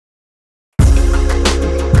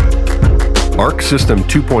ARC System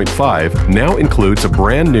 2.5 now includes a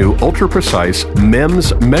brand new ultra-precise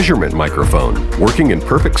MEMS measurement microphone, working in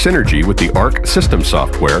perfect synergy with the ARC system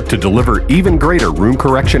software to deliver even greater room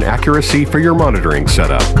correction accuracy for your monitoring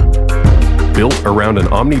setup. Built around an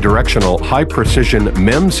omnidirectional, high-precision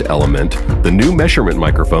MEMS element, the new measurement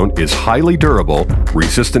microphone is highly durable,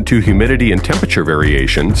 resistant to humidity and temperature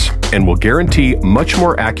variations, and will guarantee much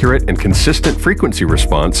more accurate and consistent frequency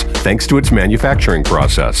response thanks to its manufacturing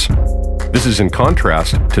process. This is in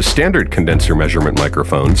contrast to standard condenser measurement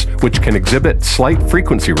microphones, which can exhibit slight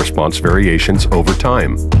frequency response variations over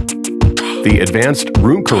time. The advanced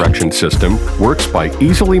room correction system works by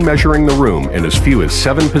easily measuring the room in as few as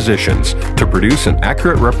 7 positions to produce an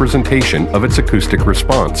accurate representation of its acoustic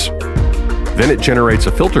response. Then it generates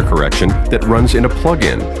a filter correction that runs in a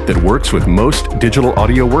plug-in that works with most digital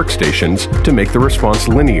audio workstations to make the response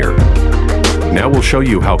linear. Now we'll show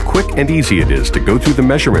you how quick and easy it is to go through the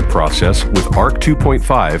measurement process with ARC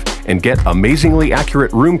 2.5 and get amazingly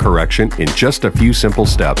accurate room correction in just a few simple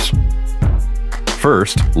steps.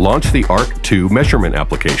 First, launch the ARC 2 measurement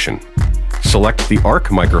application. Select the ARC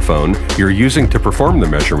microphone you're using to perform the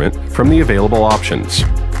measurement from the available options.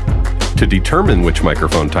 To determine which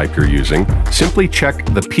microphone type you're using, simply check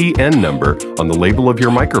the PN number on the label of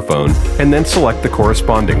your microphone and then select the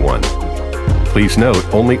corresponding one. Please note,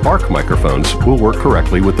 only ARC microphones will work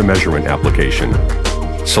correctly with the measurement application.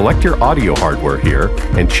 Select your audio hardware here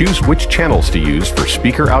and choose which channels to use for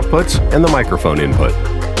speaker outputs and the microphone input.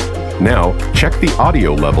 Now, check the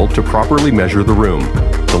audio level to properly measure the room.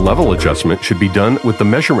 The level adjustment should be done with the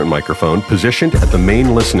measurement microphone positioned at the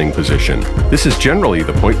main listening position. This is generally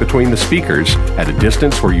the point between the speakers at a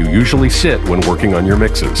distance where you usually sit when working on your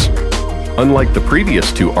mixes. Unlike the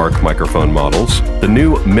previous 2 ARC microphone models, the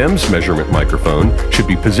new MEMS measurement microphone should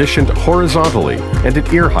be positioned horizontally and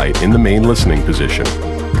at ear height in the main listening position.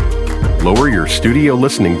 Lower your studio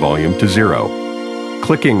listening volume to 0.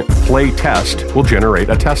 Clicking Play Test will generate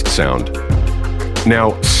a test sound.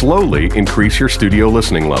 Now, slowly increase your studio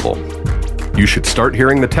listening level. You should start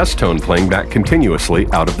hearing the test tone playing back continuously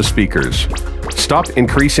out of the speakers. Stop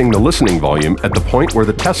increasing the listening volume at the point where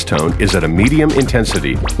the test tone is at a medium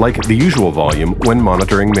intensity, like the usual volume when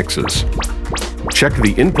monitoring mixes. Check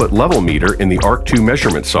the input level meter in the ARC 2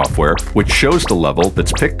 measurement software, which shows the level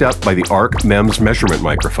that's picked up by the ARC MEMS measurement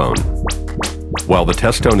microphone. While the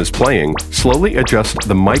test tone is playing, slowly adjust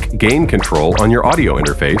the mic gain control on your audio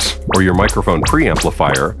interface or your microphone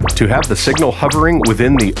preamplifier to have the signal hovering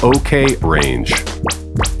within the OK range.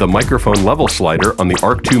 The microphone level slider on the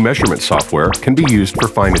ARC 2 measurement software can be used for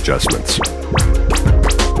fine adjustments.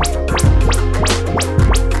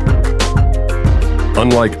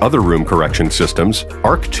 Unlike other room correction systems,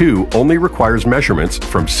 ARC 2 only requires measurements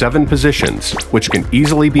from 7 positions, which can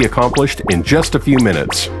easily be accomplished in just a few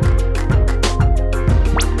minutes.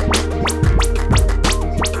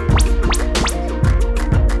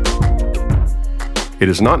 It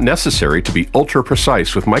is not necessary to be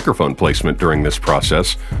ultra-precise with microphone placement during this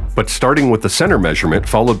process, but starting with the center measurement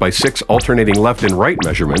followed by 6 alternating left and right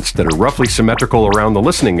measurements that are roughly symmetrical around the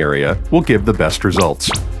listening area will give the best results.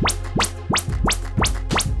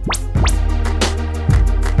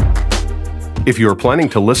 If you are planning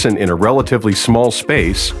to listen in a relatively small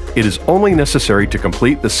space, it is only necessary to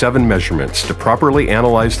complete the 7 measurements to properly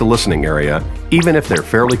analyze the listening area, even if they're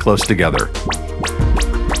fairly close together.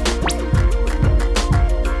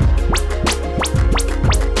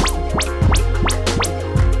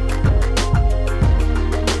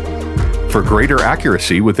 For greater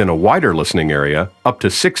accuracy within a wider listening area, up to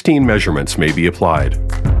 16 measurements may be applied.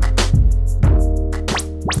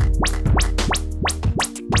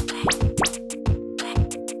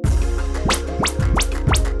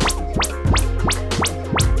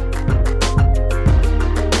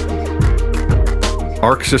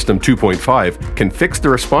 ARC System 2.5 can fix the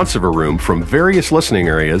response of a room from various listening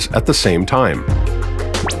areas at the same time.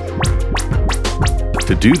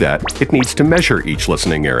 To do that, it needs to measure each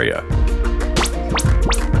listening area.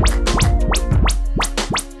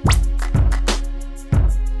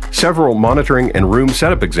 Several monitoring and room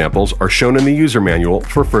setup examples are shown in the user manual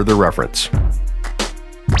for further reference.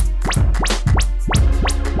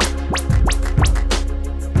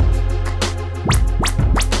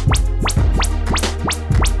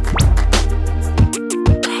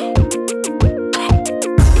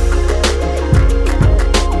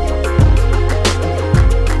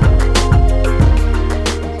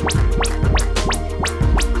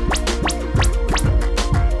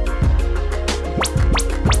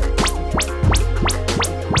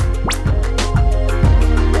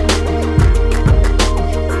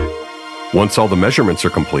 Once all the measurements are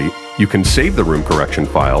complete, you can save the room correction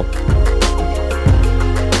file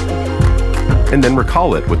and then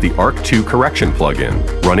recall it with the ARC 2 correction plugin,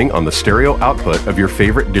 running on the stereo output of your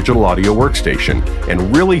favorite digital audio workstation,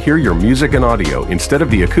 and really hear your music and audio instead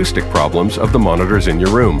of the acoustic problems of the monitors in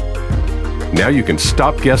your room. Now you can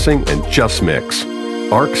stop guessing and just mix.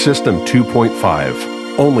 ARC System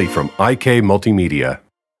 2.5, only from IK Multimedia.